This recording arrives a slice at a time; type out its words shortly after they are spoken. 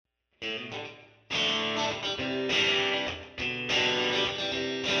Okay,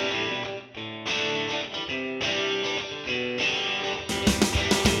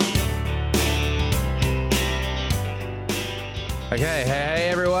 hey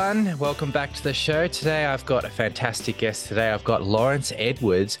everyone, welcome back to the show. Today I've got a fantastic guest today. I've got Laurence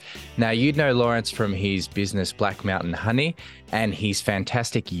Edwards. Now, you'd know Laurence from his business Black Mountain Honey and his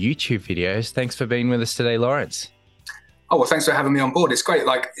fantastic YouTube videos. Thanks for being with us today, Laurence. Oh, well, thanks for having me on board. It's great.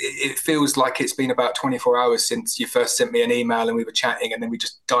 Like, it feels like it's been about 24 hours since you first sent me an email and we were chatting, and then we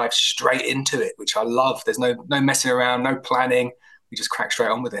just dived straight into it, which I love. There's no messing around, no planning. We just crack straight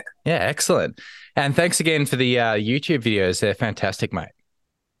on with it. Yeah, excellent. And thanks again for the YouTube videos. They're fantastic, mate.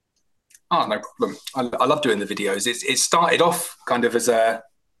 Oh, no problem. I love doing the videos. It started off kind of as I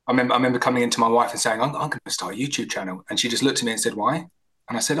remember coming into my wife and saying, I'm going to start a YouTube channel. And she just looked at me and said, why?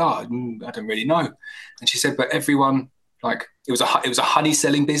 And I said, I don't really know. And she said, but everyone, like, it was a honey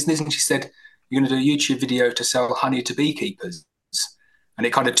selling business. And she said, you're going to do a YouTube video to sell honey to beekeepers. And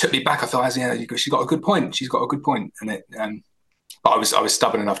it kind of took me back. I thought, yeah, she's got a good point. She's got a good point. And but I was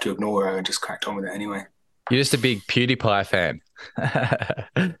stubborn enough to ignore her and just cracked on with it anyway. You're just a big PewDiePie fan.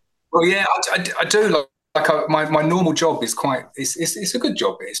 Well, yeah, I do. My normal job is it's a good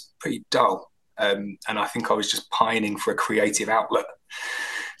job, but it's pretty dull. And I think I was just pining for a creative outlet,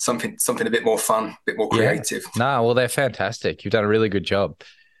 something a bit more fun, a bit more creative. Yeah. No, well, they're fantastic. You've done a really good job.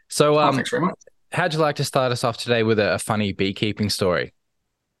 So, thanks very much. How'd you like to start us off today with a funny beekeeping story?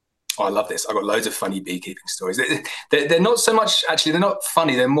 Oh, I love this. I've got loads of funny beekeeping stories. They're not so much, actually, they're not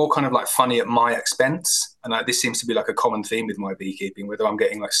funny. They're more kind of like funny at my expense. And this seems to be like a common theme with my beekeeping, whether I'm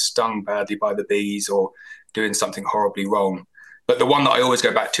getting like stung badly by the bees or doing something horribly wrong. But the one that I always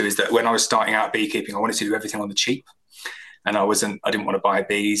go back to is that when I was starting out beekeeping, I wanted to do everything on the cheap. And I didn't want to buy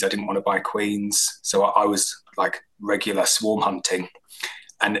bees. I didn't want to buy queens. So I was like regular swarm hunting.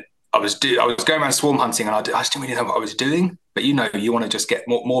 And I was going around swarm hunting, and I just didn't really know what I was doing. But you want to just get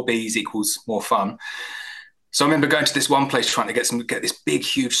more bees equals more fun. So I remember going to this one place trying to get this big,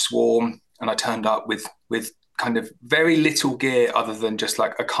 huge swarm, and I turned up with kind of very little gear other than just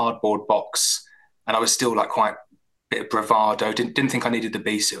like a cardboard box, and I was still like quite a bit of bravado. Didn't think I needed the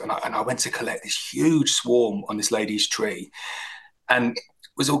bee suit, and I went to collect this huge swarm on this lady's tree, and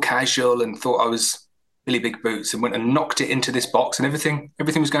was all casual and thought I was Billy Big Boots, and went and knocked it into this box, and everything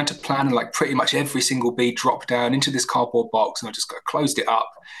was going to plan, and like pretty much every single bee dropped down into this cardboard box, and I just closed it up.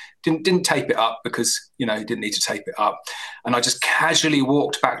 Didn't tape it up because didn't need to tape it up, and I just casually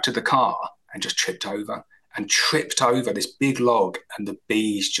walked back to the car and just tripped over this big log, and the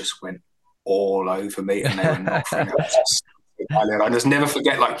bees just went all over me, and they were knocking up. I just never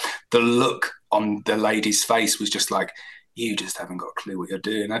forget, like, the look on the lady's face was just like, you just haven't got a clue what you're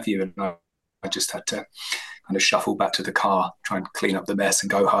doing, have you? And I just had to kind of shuffle back to the car, try and clean up the mess and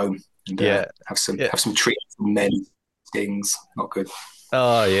go home and have some treats and many things. Not good.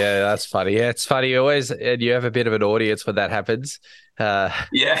 Oh, yeah, that's funny. Yeah, it's funny. You have a bit of an audience when that happens.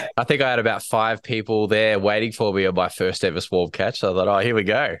 Yeah. I think I had about 5 people there waiting for me on my first ever swarm catch. So I thought, oh, here we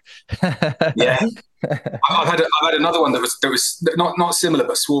go. Yeah. I've had another one that was not similar,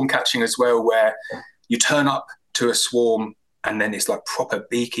 but swarm catching as well, where you turn up to a swarm and then it's like proper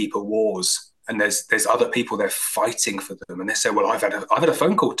beekeeper wars. And there's other people there fighting for them, and they say, "Well, I've had a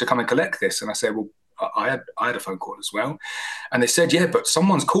phone call to come and collect this." And I say, "Well, I had a phone call as well." And they said, "Yeah, but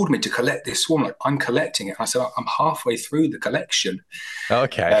someone's called me to collect this swarm. Like, I'm collecting it." And I said, "I'm halfway through the collection."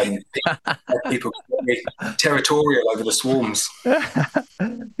 Okay. People territorial over the swarms.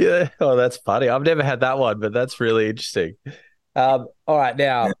 Yeah. Oh, that's funny. I've never had that one, but that's really interesting. All right,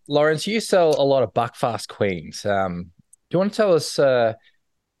 now, Laurence, you sell a lot of buckfast queens. Do you want to tell us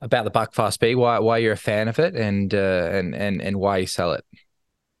about the buckfast bee, why you're a fan of it, and why you sell it?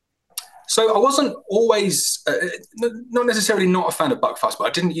 So I wasn't always, not necessarily not a fan of buckfast, but I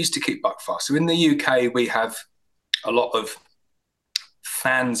didn't used to keep buckfast. So in the UK, we have a lot of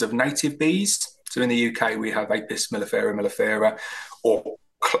fans of native bees. So in the UK, we have Apis mellifera mellifera, or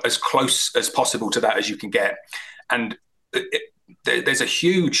as close as possible to that as you can get. And there's a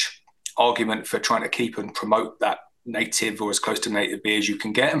huge argument for trying to keep and promote that native or as close to native bee as you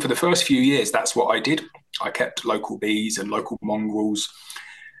can get. And for the first few years, that's what I did. I kept local bees and local mongrels.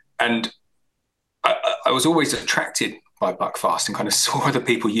 And I was always attracted by buckfast and kind of saw other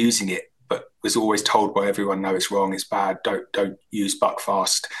people using it, but was always told by everyone, no, it's wrong, it's bad, don't use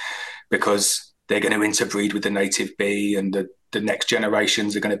buckfast because they're going to interbreed with the native bee and the next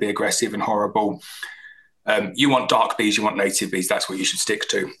generations are going to be aggressive and horrible. You want dark bees, you want native bees, that's what you should stick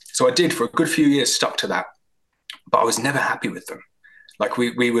to. So I did for a good few years, stuck to that, but I was never happy with them. Like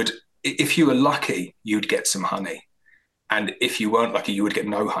we would, if you were lucky, you'd get some honey. And if you weren't lucky, you would get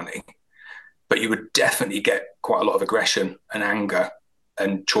no honey, but you would definitely get quite a lot of aggression and anger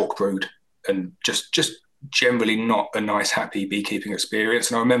and chalk brood and just generally not a nice, happy beekeeping experience.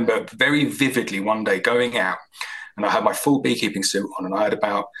 And I remember very vividly one day going out and I had my full beekeeping suit on and I had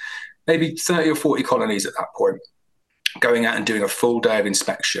about maybe 30 or 40 colonies at that point, going out and doing a full day of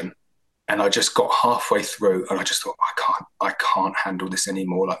inspection. And I just got halfway through and I just thought, I can't handle this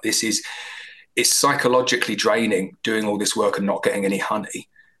anymore. Like it's psychologically draining doing all this work and not getting any honey.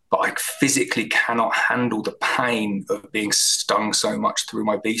 But I physically cannot handle the pain of being stung so much through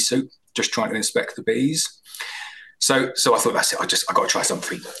my bee suit, just trying to inspect the bees. So I thought, that's it. I got to try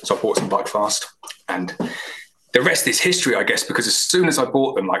something. So I bought some Buckfast, and the rest is history, I guess, because as soon as I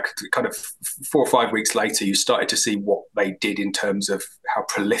bought them, like kind of 4 or 5 weeks later, you started to see what they did in terms of how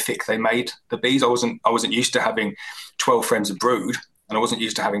prolific they made the bees. I wasn't used to having 12 frames of brood, and I wasn't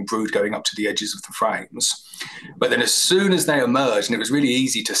used to having brood going up to the edges of the frames. But then as soon as they emerged, and it was really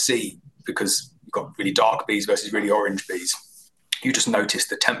easy to see because you've got really dark bees versus really orange bees, you just noticed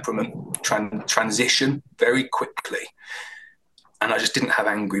the temperament transition very quickly. And I just didn't have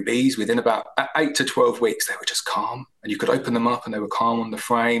angry bees. Within about 8 to 12 weeks, they were just calm. And you could open them up and they were calm on the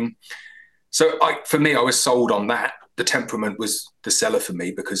frame. So for me, I was sold on that. The temperament was the seller for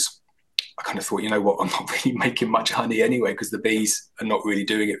me because I kind of thought, you know what, I'm not really making much honey anyway because the bees are not really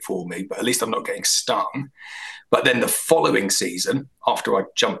doing it for me, but at least I'm not getting stung. But then the following season, after I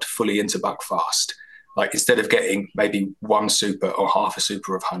jumped fully into Buckfast, like instead of getting maybe 1 super or half a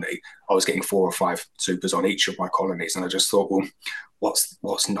super of honey, I was getting 4 or 5 supers on each of my colonies. And I just thought, well,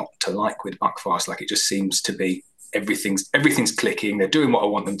 what's not to like with Buckfast? Like it just seems to be everything's clicking. They're doing what I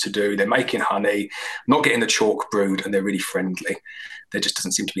want them to do. They're making honey, not getting the chalk brood, and they're really friendly. There just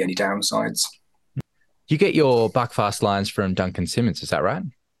doesn't seem to be any downsides. You get your Buckfast lines from Duncan Simmons, is that right?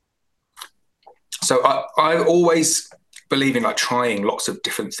 So I always believe in like trying lots of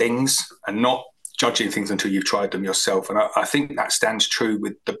different things and not judging things until you've tried them yourself. And I think that stands true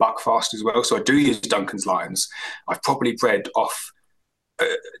with the Buckfast as well. So I do use Duncan's lines. I've probably bred off, I've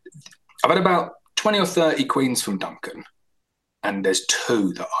had about 20 or 30 queens from Duncan, and there's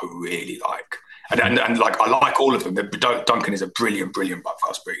 2 that I really like. And like I like all of them. Duncan is a brilliant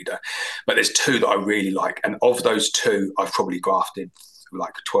Buckfast breeder, but there's 2 that I really like. And of those 2, I've probably grafted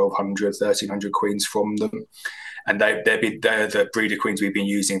like 1,200, 1,300 queens from them. And they're the breeder queens we've been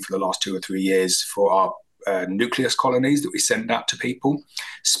using for the last 2 or 3 years for our nucleus colonies that we send out to people,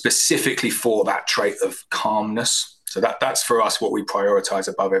 specifically for that trait of calmness. So that's for us what we prioritize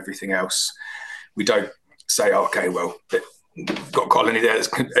above everything else. We don't say, okay, well, got a colony there that's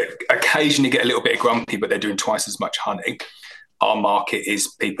occasionally get a little bit grumpy, but they're doing twice as much honey. Our market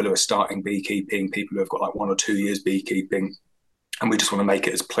is people who are starting beekeeping, people who have got like 1 or 2 years beekeeping, and we just want to make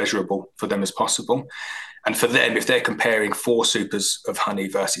it as pleasurable for them as possible. And for them, if they're comparing 4 supers of honey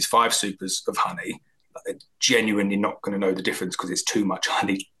versus 5 supers of honey, they're genuinely not going to know the difference because it's too much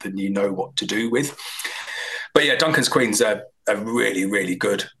honey than you know what to do with. But yeah, Duncan's queens are really, really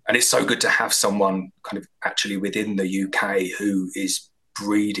good. And it's so good to have someone kind of actually within the UK who is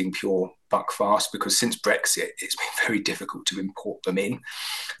breeding pure Buckfast, because since Brexit, it's been very difficult to import them in.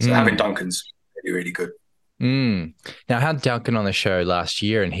 So having Duncan's really, really good. Now, I had Duncan on the show last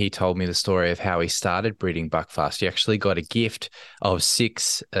year and he told me the story of how he started breeding Buckfast. He actually got a gift of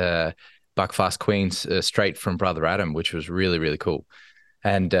 6 Buckfast queens straight from Brother Adam, which was really, really cool.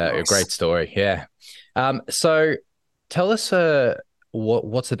 And nice. A great story. Yeah. So tell us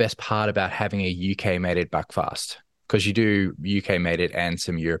what's the best part about having a UK mated Buckfast? Because you do UK mated and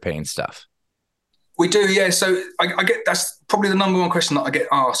some European stuff. We do, yeah. So I get, that's probably the number 1 question that I get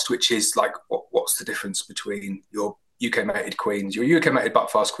asked, which is like, what's the difference between your UK mated queens, your UK mated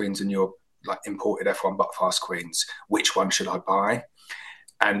Buckfast queens, and your like imported F1 Buckfast queens? Which one should I buy?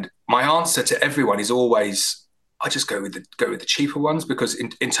 And my answer to everyone is always, I just go with the cheaper ones, because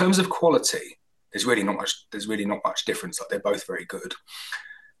in terms of quality, there's really not much difference. Like they're both very good.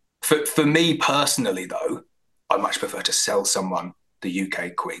 For me personally, though, I much prefer to sell someone the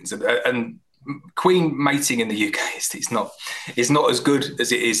UK queens, and queen mating in the UK is not as good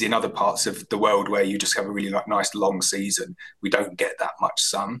as it is in other parts of the world where you just have a really like nice long season. We don't get that much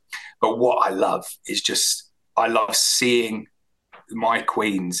sun. But what I love is I love seeing my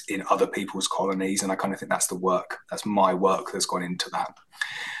queens in other people's colonies, and I kind of think that's my work that's gone into that.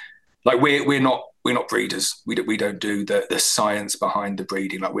 Like we're not breeders. We don't do the science behind the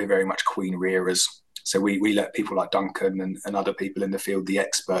breeding. Like we're very much queen rearers. So we let people like Duncan and other people in the field, the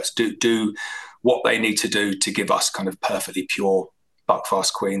experts, do what they need to do to give us kind of perfectly pure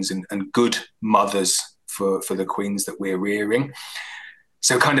Buckfast queens and good mothers for the queens that we're rearing.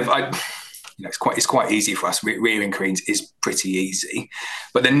 So kind of it's quite easy for us. Rearing queens is pretty easy,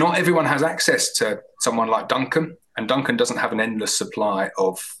 but then not everyone has access to someone like Duncan, and Duncan doesn't have an endless supply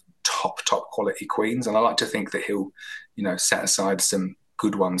of top quality queens. And I like to think that he'll, set aside some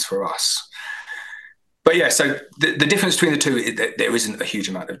good ones for us. But yeah, so the difference between the two, there isn't a huge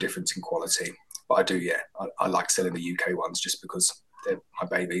amount of difference in quality. But I do, I like selling the UK ones just because they're my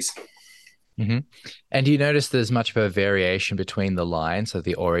babies. Mm-hmm. And do you notice there's much of a variation between the lines of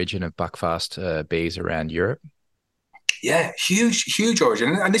the origin of Buckfast bees around Europe? Yeah, huge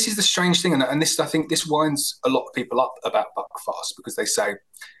origin. And this is the strange thing. And this, I think this winds a lot of people up about Buckfast, because they say,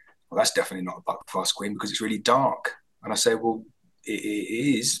 well, that's definitely not a Buckfast queen because it's really dark. And I say, well, it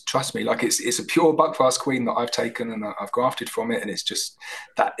is. Trust me, like it's a pure Buckfast queen that I've taken and I've grafted from it. And it's just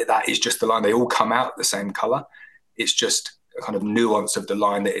that is just the line. They all come out the same color. It's just a kind of nuance of the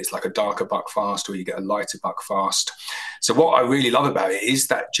line that it's like a darker Buckfast or you get a lighter Buckfast. So what I really love about it is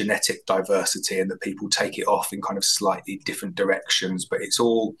that genetic diversity and that people take it off in kind of slightly different directions, but it's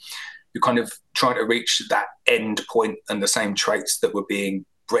all, you're kind of trying to reach that end point and the same traits that were being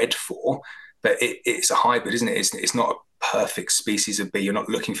bred for. But it's a hybrid, isn't it? It's not a perfect species of bee. You're not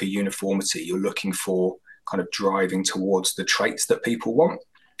looking for uniformity. You're looking for kind of driving towards the traits that people want.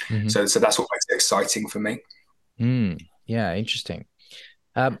 Mm-hmm. So that's what makes it exciting for me. Yeah, interesting.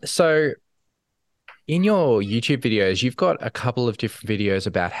 So in your YouTube videos, you've got a couple of different videos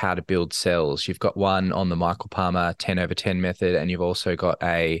about how to build cells. You've got one on the Michael Palmer 10/10 method, and you've also got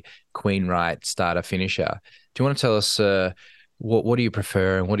a Queen Right starter finisher. Do you want to tell us what do you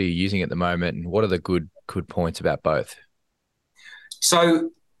prefer and what are you using at the moment, and what are the good points about both?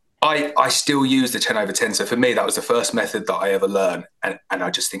 So I still use the 10/10. So for me, that was the first method that I ever learned. And I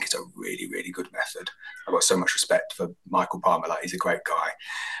just think it's a really, really good method. I've got so much respect for Michael Palmer. Like, he's a great guy.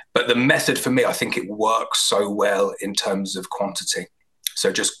 But the method for me, I think it works so well in terms of quantity.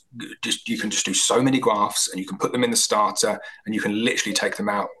 So just you can just do so many grafts and you can put them in the starter and you can literally take them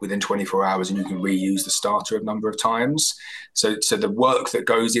out within 24 hours and you can reuse the starter a number of times. So the work that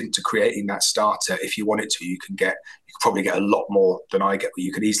goes into creating that starter, if you want it to, you could probably get a lot more than I get.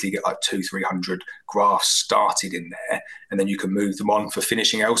 You could easily get like 200-300 grafts started in there, and then you can move them on for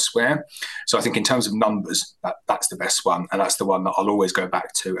finishing elsewhere. So I think in terms of numbers, that's the best one, and that's the one that I'll always go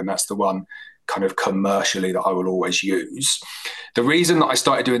back to, and that's the one kind of commercially that I will always use. The reason that I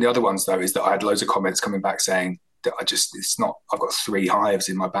started doing the other ones though is that I had loads of comments coming back saying that I've got 3 hives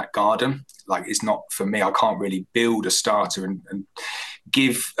in my back garden. Like, it's not for me. I can't really build a starter and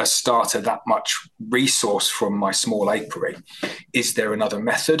give a starter that much resource from my small apiary. Is there another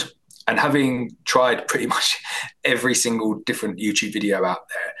method? And having tried pretty much every single different YouTube video out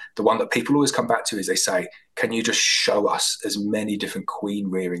there, the one that people always come back to is they say, can you just show us as many different queen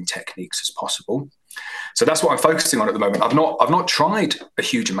rearing techniques as possible? So that's what I'm focusing on at the moment. I've not tried a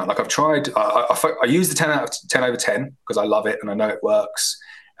huge amount. Like, I've tried, I use the 10/10 because I love it and I know it works.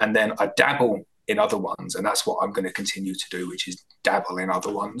 And then I dabble in other ones. And that's what I'm going to continue to do, which is dabble in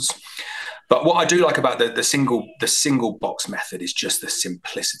other ones. But what I do like about the single box method is just the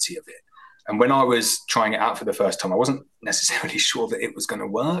simplicity of it. And when I was trying it out for the first time, I wasn't necessarily sure that it was going to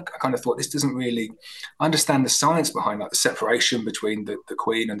work. I kind of thought, this doesn't really, I understand the science behind like the separation between the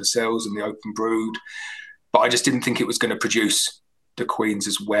queen and the cells and the open brood, but I just didn't think it was going to produce the queens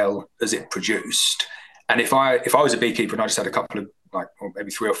as well as it produced. And if I was a beekeeper and I just had a couple of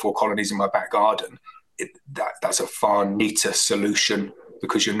maybe 3 or 4 colonies in my back garden, that's a far neater solution,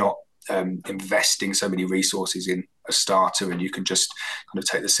 because you're not investing so many resources in a starter, and you can just kind of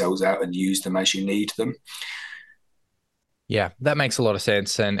take the cells out and use them as you need them. Yeah, that makes a lot of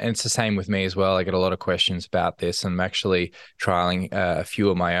sense. And it's the same with me as well. I get a lot of questions about this. I'm actually trialing a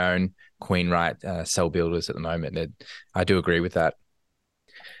few of my own Queen Right cell builders at the moment. I do agree with that.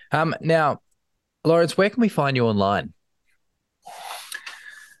 Now, Laurence, where can we find you online?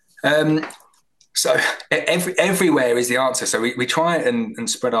 So everywhere is the answer. So we try and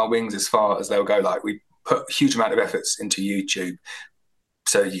spread our wings as far as they'll go. Like, we put a huge amount of efforts into YouTube.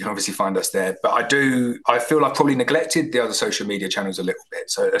 So you can obviously find us there. But I feel I've probably neglected the other social media channels a little bit.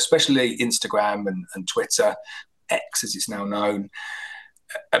 So especially Instagram and Twitter, X as it's now known.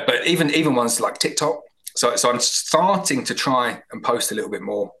 But even ones like TikTok. So I'm starting to try and post a little bit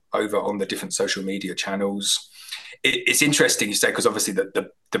more over on the different social media channels. It's interesting you say, because obviously the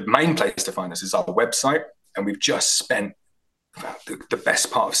main place to find us is our website. And we've just spent the best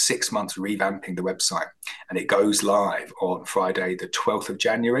part of 6 months revamping the website, and it goes live on Friday, the 12th of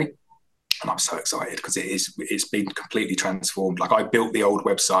January. And I'm so excited because it's been completely transformed. Like, I built the old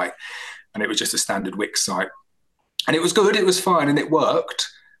website and it was just a standard Wix site, and it was good, it was fine, and it worked.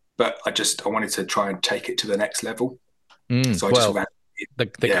 But I wanted to try and take it to the next level. So I just ran the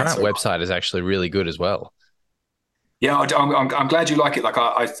Yeah, current so website is actually really good as well. yeah, I'm glad you like it. Like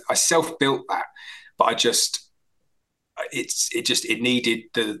I self built that, but it needed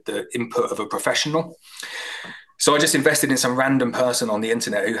the input of a professional. So I just invested in some random person on the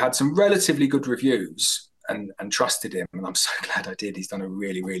internet who had some relatively good reviews and trusted him. And I'm so glad I did. He's done a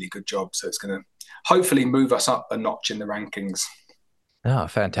really, really good job. So it's going to hopefully move us up a notch in the rankings. Oh,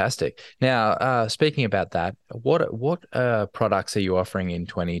 fantastic. Now, speaking about that, what products are you offering in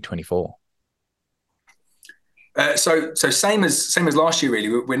 2024? So same as last year, really.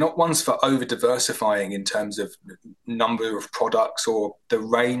 We're not ones for over diversifying in terms of number of products or the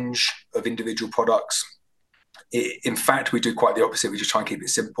range of individual products. In fact, we do quite the opposite. We just try and keep it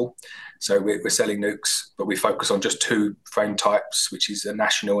simple. So we're selling nukes, but we focus on just two frame types, which is a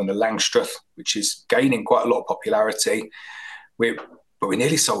National and a Langstruth, which is gaining quite a lot of popularity. But we're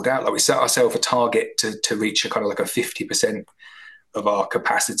nearly sold out. Like we set ourselves a target to reach a kind of like a 50% of our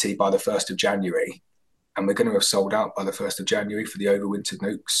capacity by the 1st of January. And we're going to have sold out by the 1st of January for the overwintered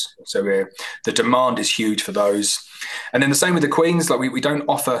nukes. So the demand is huge for those. And then the same with the Queens. Like we don't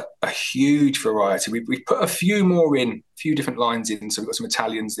offer a huge variety. We've put a few more in, a few different lines in. So we've got some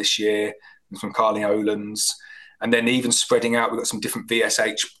Italians this year, and some Carleolans. And then even spreading out, we've got some different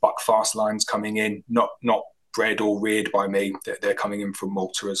VSH Buckfast lines coming in, not bred or reared by me. They're coming in from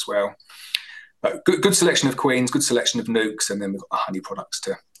Malta as well. But good selection of Queens, good selection of nukes, and then we've got the honey products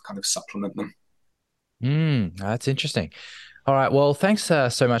to kind of supplement them. That's interesting. All right. Well, thanks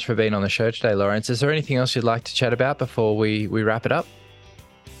so much for being on the show today, Laurence. Is there anything else you'd like to chat about before we wrap it up?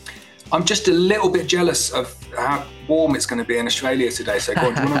 I'm just a little bit jealous of how warm it's going to be in Australia today. So go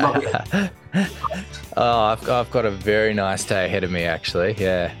on, do you want to rub it? Oh, I've got a very nice day ahead of me, actually.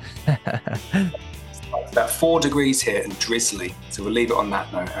 Yeah. It's about 4 degrees here and drizzly. So we'll leave it on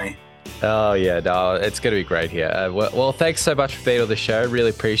that note, eh? Oh, yeah, no, it's going to be great here. Well, thanks so much for being on the show. Really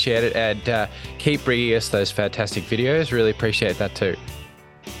appreciate it. And keep bringing us those fantastic videos. Really appreciate that too.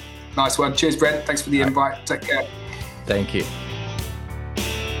 Nice one. Cheers, Brent. Thanks for the invite. Take care. Thank you.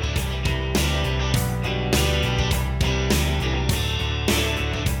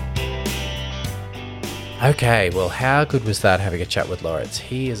 Okay, well, how good was that having a chat with Laurence?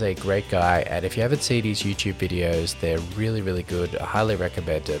 He is a great guy, and if you haven't seen his YouTube videos, they're really, really good. I highly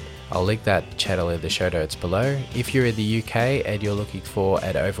recommend them. I'll link that channel in the show notes below. If you're in the UK and you're looking for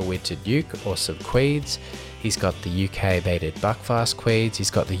an overwintered nuke or some queens, he's got the UK mated Buckfast queens, he's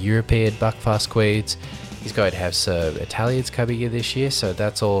got the European Buckfast queens, he's going to have some Italians coming in this year, so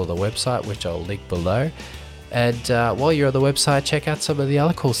that's all on the website, which I'll link below. And while you're on the website, check out some of the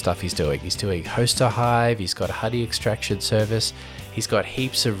other cool stuff he's doing. He's doing Hoster Hive, he's got a honey extraction service, he's got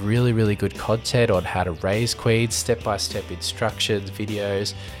heaps of really, really good content on how to raise queens, step-by-step instructions,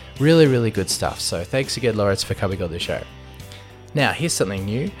 videos, really, really good stuff. So thanks again, Laurence, for coming on the show. Now, here's something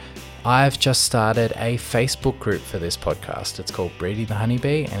new. I've just started a Facebook group for this podcast. It's called Breeding the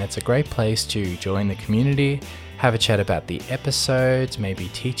Honeybee, and it's a great place to join the community, have a chat about the episodes, maybe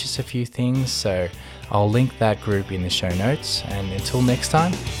teach us a few things. So I'll link that group in the show notes. And until next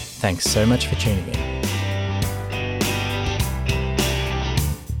time, thanks so much for tuning in.